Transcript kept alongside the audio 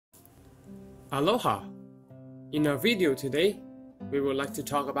Aloha! In our video today, we would like to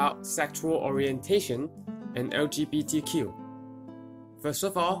talk about sexual orientation and LGBTQ. First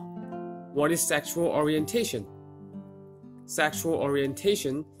of all, what is sexual orientation? Sexual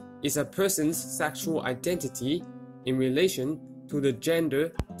orientation is a person's sexual identity in relation to the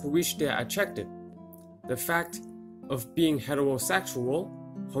gender to which they are attracted. The fact of being heterosexual,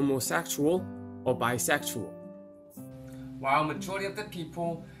 homosexual, or bisexual. While majority of the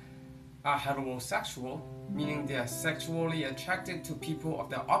people are heterosexual, meaning they are sexually attracted to people of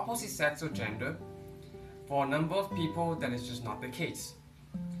the opposite sex or gender, for a number of people that is just not the case.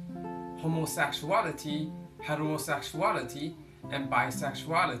 Homosexuality, heterosexuality, and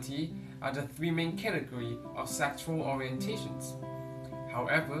bisexuality are the three main categories of sexual orientations.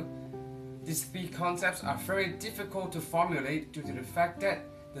 However, these three concepts are very difficult to formulate due to the fact that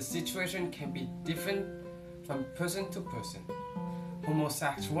the situation can be different from person to person.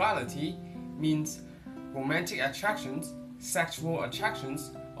 Homosexuality means romantic attractions, sexual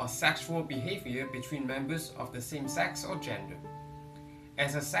attractions, or sexual behavior between members of the same sex or gender.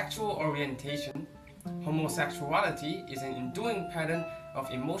 As a sexual orientation, homosexuality is an enduring pattern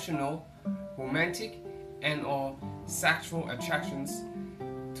of emotional, romantic, and/or sexual attractions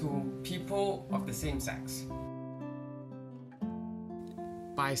to people of the same sex.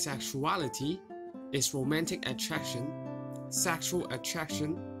 Bisexuality is romantic attraction, sexual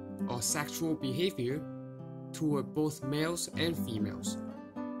attraction, or sexual behavior toward both males and females,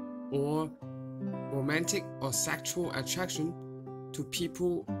 or romantic or sexual attraction to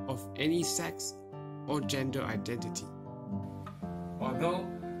people of any sex or gender identity. Although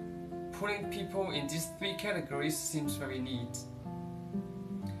putting people in these three categories seems very neat,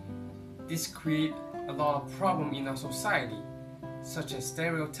 this creates a lot of problems in our society, such as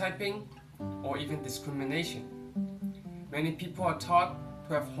stereotyping or even discrimination. Many people are taught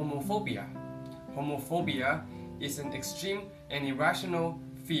to have homophobia. Homophobia is an extreme and irrational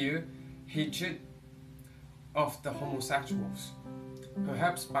fear, hatred of the homosexuals,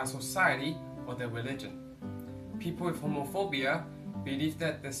 perhaps by society or their religion. People with homophobia believe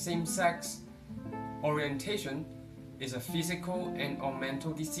that the same-sex orientation is a physical and/or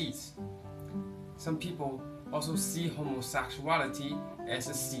mental disease. Some people also see homosexuality as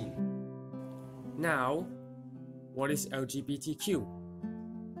a sin. Now, what is LGBTQ?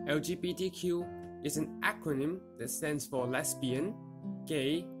 LGBTQ is an acronym that stands for lesbian,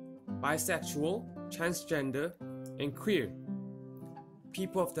 gay, bisexual, transgender, and queer.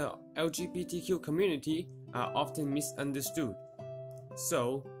 People of the LGBTQ community are often misunderstood.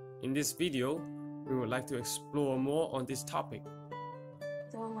 So, in this video, we would like to explore more on this topic.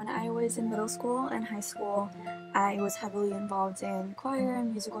 So when I was in middle school and high school, I was heavily involved in choir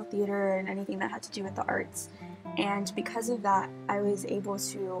and musical theater and anything that had to do with the arts. And because of that, I was able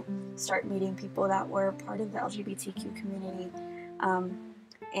to start meeting people that were part of the LGBTQ community.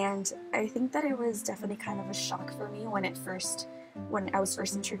 And I think that it was definitely kind of a shock for me when I was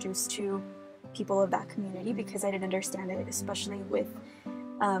first introduced to people of that community, because I didn't understand it, especially with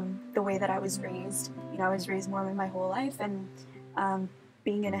the way that I was raised. You know, I was raised Mormon my whole life, and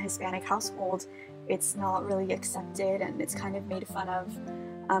being in a Hispanic household, it's not really accepted and it's kind of made fun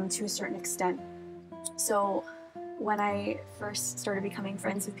of to a certain extent. So when I first started becoming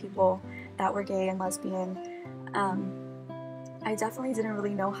friends with people that were gay and lesbian, I definitely didn't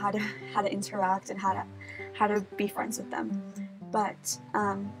really know how to interact and how to be friends with them. But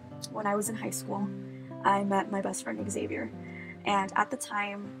when I was in high school, I met my best friend Xavier, and at the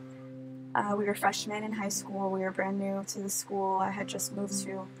time we were freshmen in high school. We were brand new to the school. I had just moved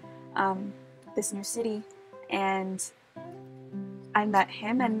to this new city, and I met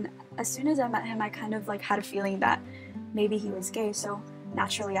him, and as soon as I met him, I kind of had a feeling that maybe he was gay, so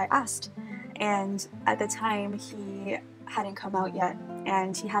naturally I asked. And at the time, he hadn't come out yet,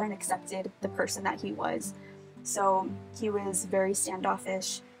 and he hadn't accepted the person that he was. So he was very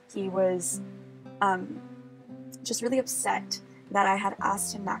standoffish. He was just really upset that I had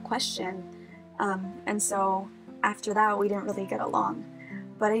asked him that question. And so after that, we didn't really get along.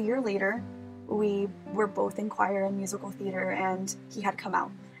 But a year later, we were both in choir and musical theater, and he had come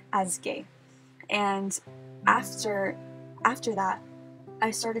out as gay. And after that,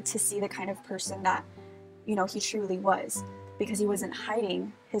 I started to see the kind of person that, you know, he truly was, because he wasn't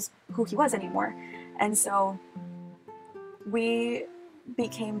hiding who he was anymore. And so we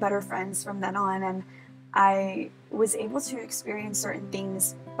became better friends from then on, and I was able to experience certain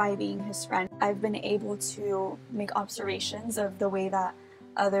things by being his friend. I've been able to make observations of the way that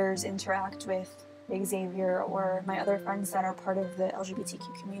others interact with Xavier or my other friends that are part of the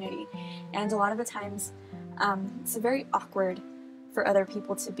LGBTQ community. And a lot of the times, it's very awkward for other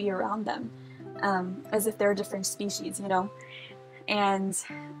people to be around them. as if they're a different species, you know. And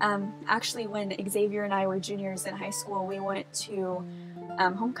actually, when Xavier and I were juniors in high school, we went to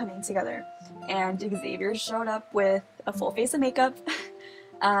homecoming together, and Xavier showed up with a full face of makeup.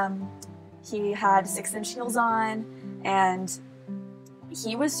 He had 6-inch heels on, and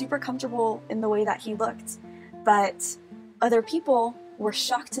he was super comfortable in the way that he looked. But other people were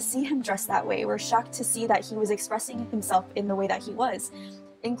shocked to see him dressed that way. Were shocked to see that he was expressing himself in the way that he was,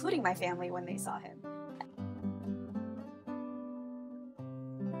 including my family when they saw him.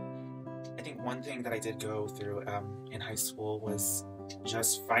 I think one thing that I did go through in high school was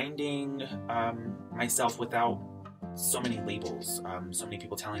just finding myself without so many labels, so many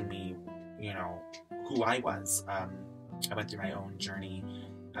people telling me, you know, who I was. I went through my own journey,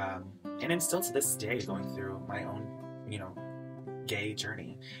 and I'm still to this day going through my own, you know, gay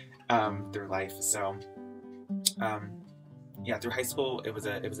journey through life. So, yeah, through high school, it was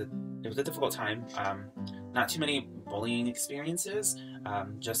a difficult time. Not too many bullying experiences,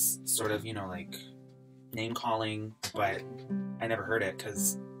 just sort of, you know, like name calling, but I never heard it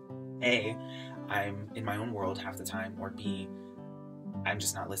because A, I'm in my own world half the time, or B, I'm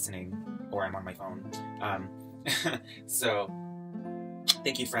just not listening, or I'm on my phone. So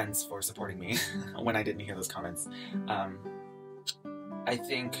thank you, friends, for supporting me when I didn't hear those comments. I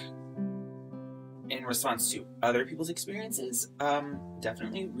think in response to other people's experiences,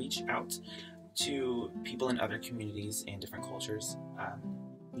 definitely reach out to people in other communities and different cultures.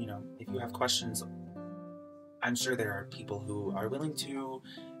 You know, if you have questions, I'm sure there are people who are willing to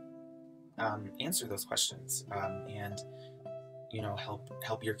answer those questions, and, you know,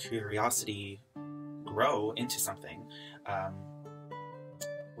 help your curiosity grow into something,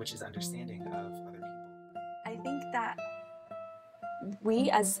 which is understanding of other people. I think that we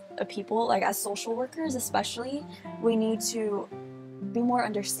as a people, like as social workers especially, we need to be more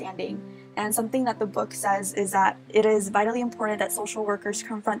understanding. And something that the book says is that it is vitally important that social workers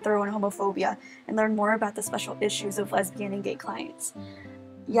confront their own homophobia and learn more about the special issues of lesbian and gay clients.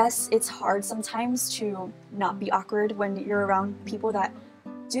 Yes, it's hard sometimes to not be awkward when you're around people that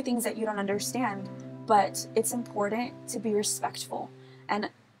do things that you don't understand, but it's important to be respectful and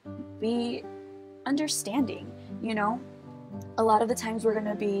be understanding, you know? A lot of the times we're going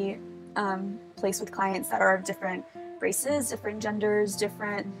to be placed with clients that are of different races, different genders,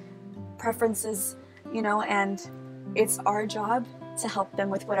 different preferences, you know, and it's our job to help them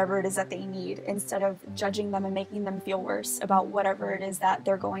with whatever it is that they need instead of judging them and making them feel worse about whatever it is that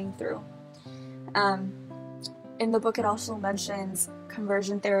they're going through. In the book, it also mentions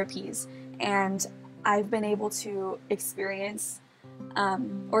conversion therapies, and I've been able to experience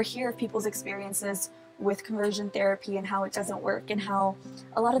or hear of people's experiences with conversion therapy and how it doesn't work, and how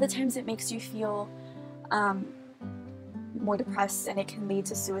a lot of the times it makes you feel more depressed, and it can lead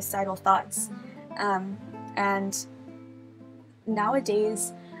to suicidal thoughts. And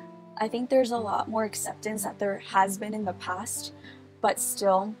nowadays, I think there's a lot more acceptance that there has been in the past, but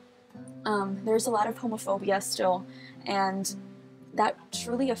still, there's a lot of homophobia still, and that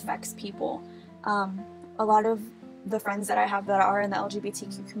truly affects people. A lot of the friends that I have that are in the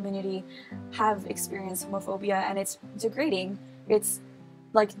LGBTQ community have experienced homophobia, and it's degrading. It's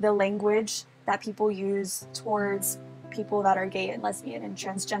like the language that people use towards people that are gay and lesbian and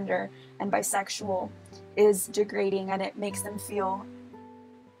transgender and bisexual is degrading, and it makes them feel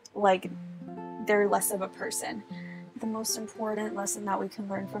like they're less of a person. The most important lesson that we can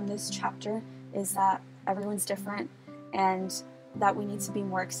learn from this chapter is that everyone's different, and that we need to be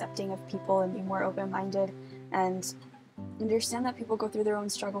more accepting of people and be more open-minded and understand that people go through their own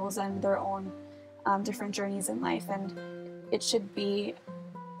struggles and their own different journeys in life, and it should be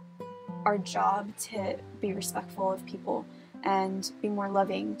our job to be respectful of people and be more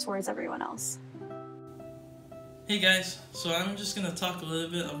loving towards everyone else. Hey guys, so I'm just going to talk a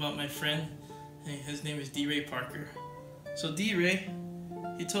little bit about my friend. His name is D-Ray Parker. So D-Ray,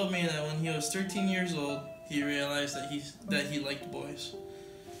 he told me that when he was 13 years old, he realized that he liked boys.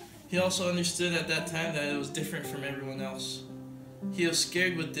 He also understood at that time that it was different from everyone else. He was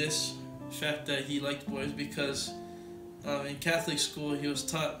scared with this fact that he liked boys because in Catholic school he was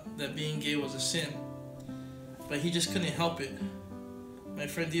taught that being gay was a sin, but he just couldn't help it. My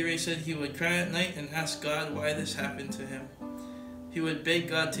friend D-Ray said he would cry at night and ask God why this happened to him. He would beg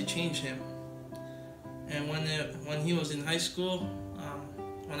God to change him. And when he was in high school,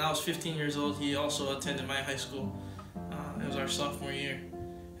 when I was 15 years old, he also attended my high school. It was our sophomore year.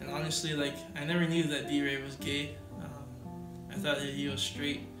 And honestly, like, I never knew that D-Ray was gay. I thought that he was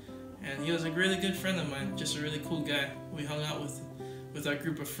straight. And he was a really good friend of mine, just a really cool guy. We hung out with our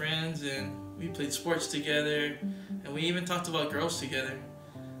group of friends, and we played sports together, and we even talked about girls together.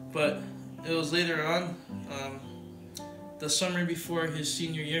 But it was later on, the summer before his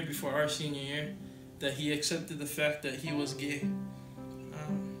senior year, before our senior year, that he accepted the fact that he was gay.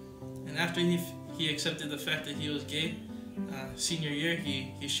 And after he accepted the fact that he was gay, senior year,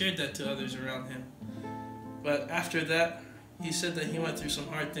 he shared that to others around him. But after that, he said that he went through some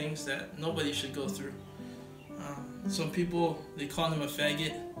hard things that nobody should go through. Some people, they called him a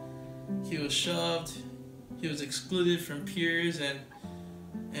faggot. He was shoved. He was excluded from peers and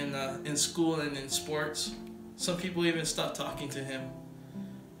in school and in sports. Some people even stopped talking to him.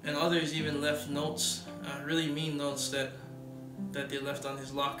 And others even left notes, really mean notes that they left on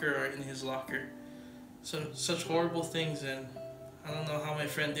his locker or in his locker. So such horrible things, and I don't know how my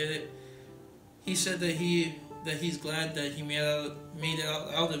friend did it. He said that he's glad that he made it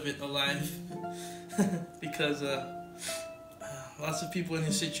out of it alive because lots of people in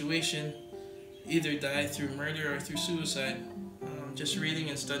his situation either died through murder or through suicide. Just reading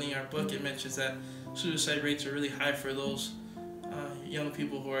and studying our book, it mentions that suicide rates are really high for those young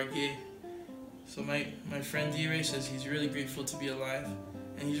people who are gay. So my friend D-Ray says he's really grateful to be alive,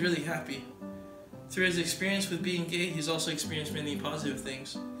 and he's really happy. Through his experience with being gay, he's also experienced many positive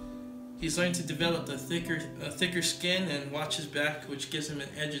things. He's learned to develop a thicker skin and watch his back, which gives him an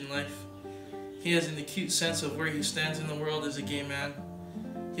edge in life. He has an acute sense of where he stands in the world as a gay man.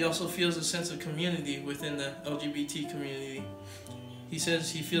 He also feels a sense of community within the LGBT community. He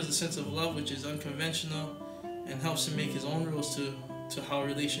says he feels a sense of love which is unconventional and helps him make his own rules to how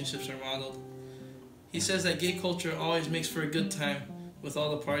relationships are modeled. He says that gay culture always makes for a good time with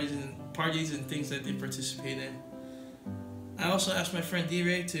all the parties and things that they participate in. I also asked my friend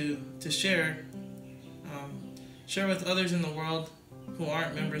D-Ray to share with others in the world who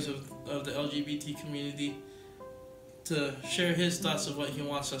aren't members of the LGBT community, to share his thoughts of what he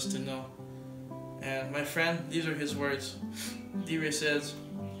wants us to know. And my friend, these are his words. D-Ray says,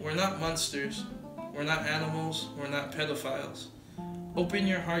 "We're not monsters, we're not animals, we're not pedophiles. Open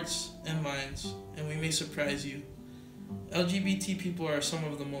your hearts and minds, and we may surprise you. LGBT people are some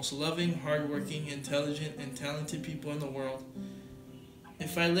of the most loving, hardworking, intelligent, and talented people in the world.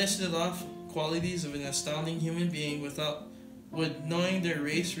 If I listed off qualities of an astounding human being would knowing their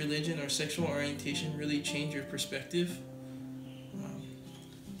race, religion, or sexual orientation really change your perspective?"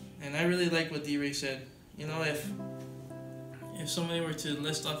 And I really like what D-Ray said. You know, if somebody were to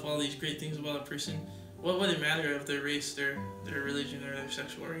list off all these great things about a person, what would it matter of their race, their religion, or their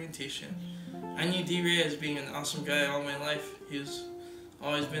sexual orientation? I knew D-Ray as being an awesome guy all my life. He's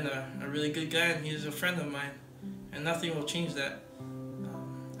always been a really good guy, and he's a friend of mine, and nothing will change that.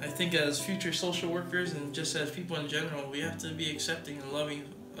 I think as future social workers and just as people in general, we have to be accepting and loving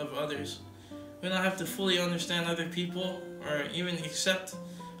of others. We don't have to fully understand other people or even accept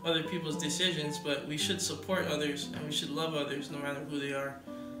other people's decisions, but we should support others and we should love others no matter who they are.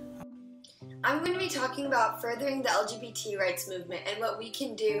 I'm going to be talking about furthering the LGBT rights movement and what we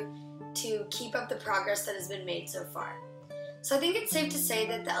can do to keep up the progress that has been made so far. So I think it's safe to say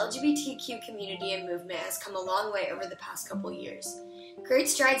that the LGBTQ community and movement has come a long way over the past couple years. Great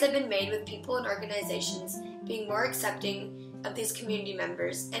strides have been made with people and organizations being more accepting of these community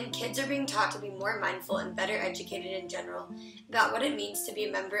members, and kids are being taught to be more mindful and better educated in general about what it means to be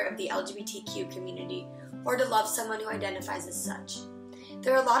a member of the LGBTQ community or to love someone who identifies as such.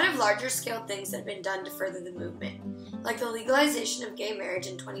 There are a lot of larger scale things that have been done to further the movement, like the legalization of gay marriage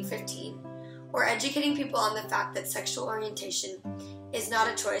in 2015, or educating people on the fact that sexual orientation is not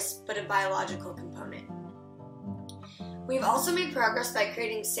a choice but a biological component. We've also made progress by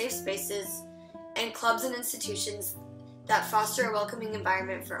creating safe spaces and clubs and institutions that foster a welcoming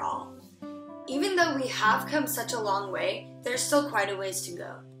environment for all. Even though we have come such a long way, there's still quite a ways to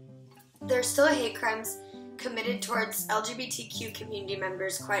go. There are still hate crimes committed towards LGBTQ community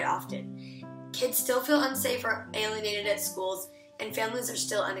members quite often. Kids still feel unsafe or alienated at schools, and families are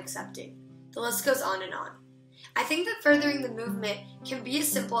still unaccepting. The list goes on and on. I think that furthering the movement can be as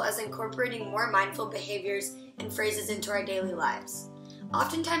simple as incorporating more mindful behaviors and phrases into our daily lives.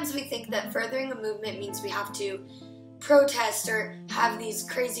 Oftentimes we think that furthering a movement means we have to protest or have these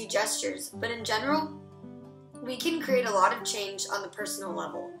crazy gestures, but in general, we can create a lot of change on the personal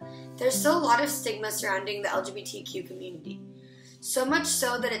level. There's still a lot of stigma surrounding the LGBTQ community, so much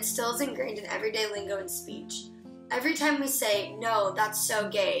so that it still is ingrained in everyday lingo and speech. Every time we say, "No, that's so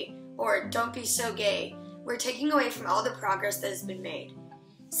gay," or "Don't be so gay," we're taking away from all the progress that has been made.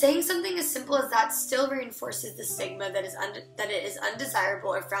 Saying something as simple as that still reinforces the stigma that it is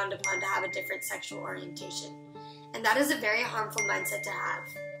undesirable or frowned upon to have a different sexual orientation, and that is a very harmful mindset to have.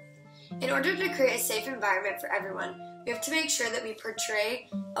 In order to create a safe environment for everyone, we have to make sure that we portray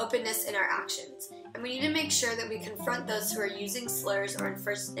openness in our actions. and we need to make sure that we confront those who are using slurs or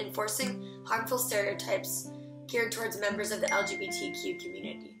enforcing harmful stereotypes geared towards members of the LGBTQ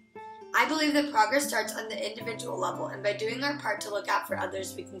community. I believe that progress starts on the individual level, and by doing our part to look out for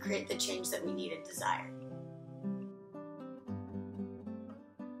others, we can create the change that we need and desire.